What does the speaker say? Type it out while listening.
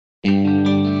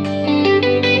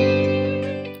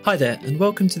Hi there, and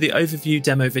welcome to the overview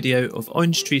demo video of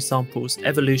Orange Tree Sample's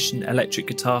Evolution electric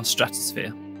guitar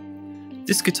Stratosphere.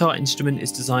 This guitar instrument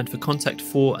is designed for contact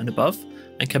 4 and above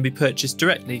and can be purchased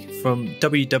directly from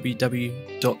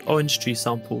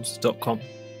www.orangetreesamples.com.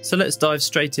 So let's dive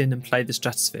straight in and play the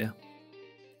Stratosphere.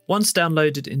 Once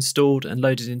downloaded, installed and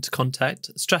loaded into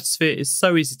Contact, Stratosphere is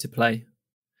so easy to play.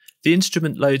 The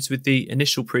instrument loads with the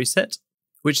initial preset,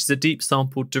 which is a deep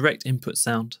sampled direct input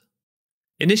sound.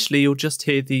 Initially, you'll just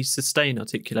hear the sustain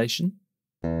articulation.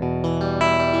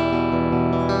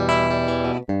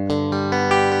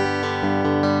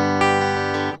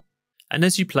 And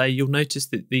as you play, you'll notice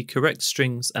that the correct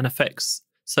strings and effects,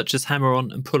 such as hammer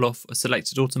on and pull off, are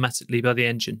selected automatically by the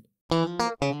engine.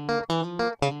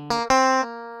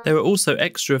 There are also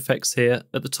extra effects here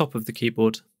at the top of the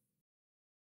keyboard.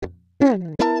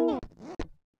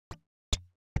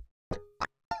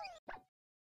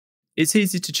 It's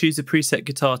easy to choose a preset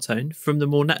guitar tone from the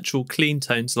more natural clean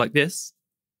tones like this,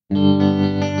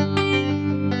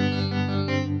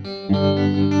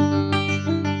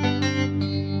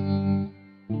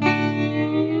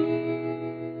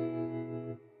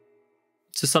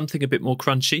 to something a bit more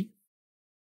crunchy,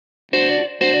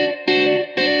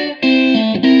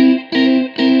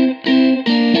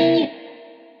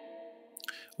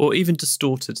 or even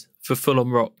distorted for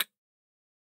full-on rock.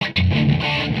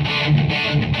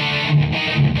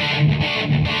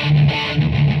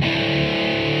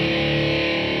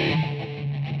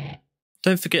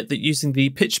 Don't forget that using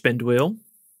the pitch bend wheel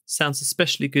sounds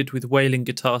especially good with wailing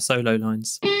guitar solo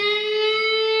lines.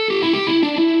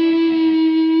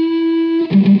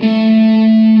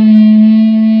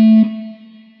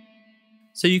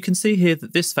 So you can see here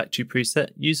that this factory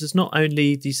preset uses not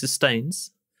only the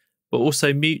sustains, but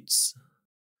also mutes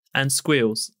and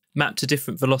squeals mapped to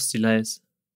different velocity layers.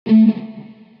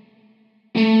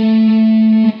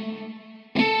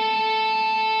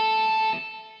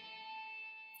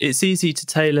 It's easy to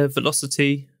tailor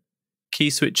velocity,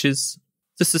 key switches,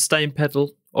 the sustain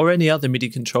pedal, or any other MIDI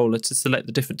controller to select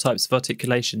the different types of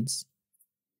articulations.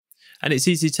 And it's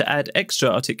easy to add extra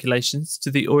articulations to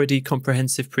the already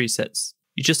comprehensive presets.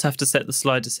 You just have to set the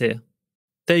sliders here.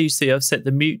 There you see I've set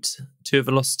the mute to a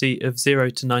velocity of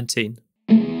 0 to 19.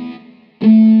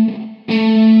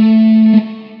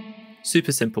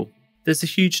 Super simple. There's a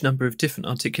huge number of different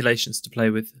articulations to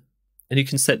play with, and you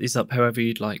can set these up however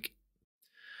you'd like.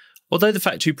 Although the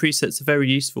factory presets are very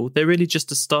useful, they're really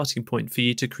just a starting point for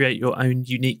you to create your own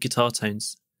unique guitar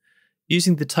tones.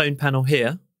 Using the tone panel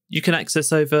here, you can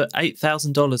access over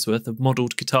 $8,000 worth of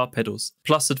modelled guitar pedals,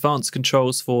 plus advanced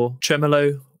controls for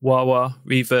tremolo, wah-wah,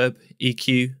 reverb,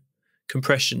 EQ,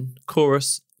 compression,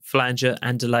 chorus, flanger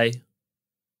and delay.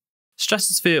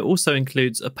 Stratosphere also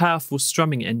includes a powerful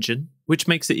strumming engine, which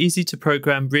makes it easy to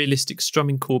program realistic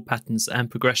strumming chord patterns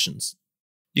and progressions.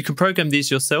 You can program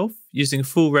these yourself using a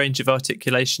full range of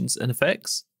articulations and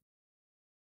effects.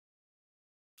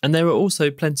 And there are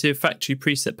also plenty of factory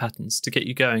preset patterns to get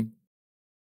you going.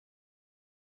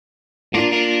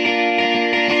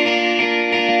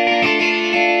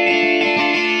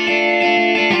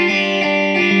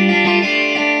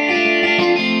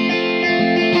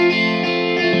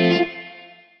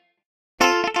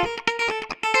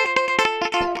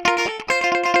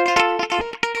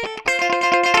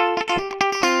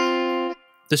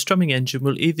 The strumming engine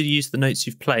will either use the notes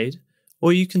you've played,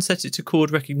 or you can set it to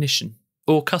chord recognition,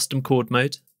 or custom chord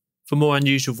mode, for more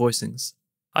unusual voicings.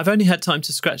 I've only had time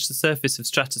to scratch the surface of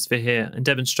Stratosphere here and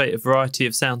demonstrate a variety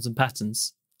of sounds and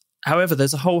patterns. However,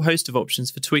 there's a whole host of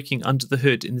options for tweaking under the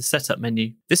hood in the setup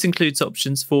menu. This includes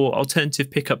options for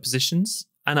alternative pickup positions,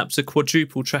 and up to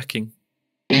quadruple tracking.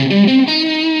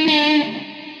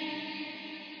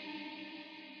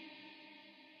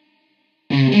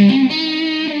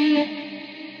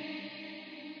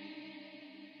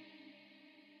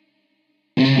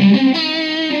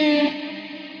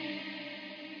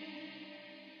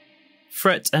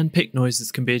 Fret and pick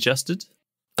noises can be adjusted,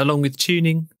 along with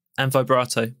tuning and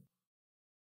vibrato.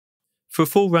 For a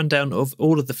full rundown of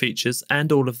all of the features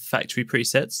and all of the factory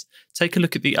presets, take a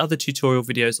look at the other tutorial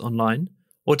videos online,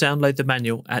 or download the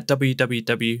manual at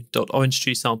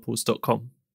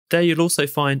www.orangetreesamples.com. There you'll also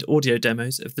find audio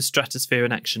demos of the Stratosphere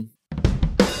in action.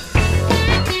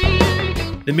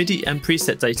 The MIDI and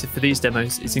preset data for these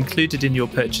demos is included in your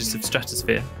purchase of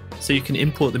Stratosphere, so you can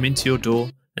import them into your DAW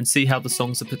and see how the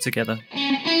songs are put together.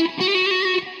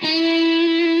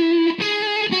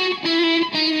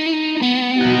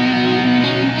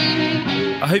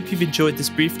 I hope you've enjoyed this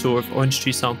brief tour of Orange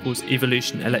Tree Sample's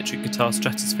Evolution electric guitar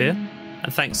Stratosphere,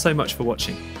 and thanks so much for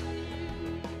watching.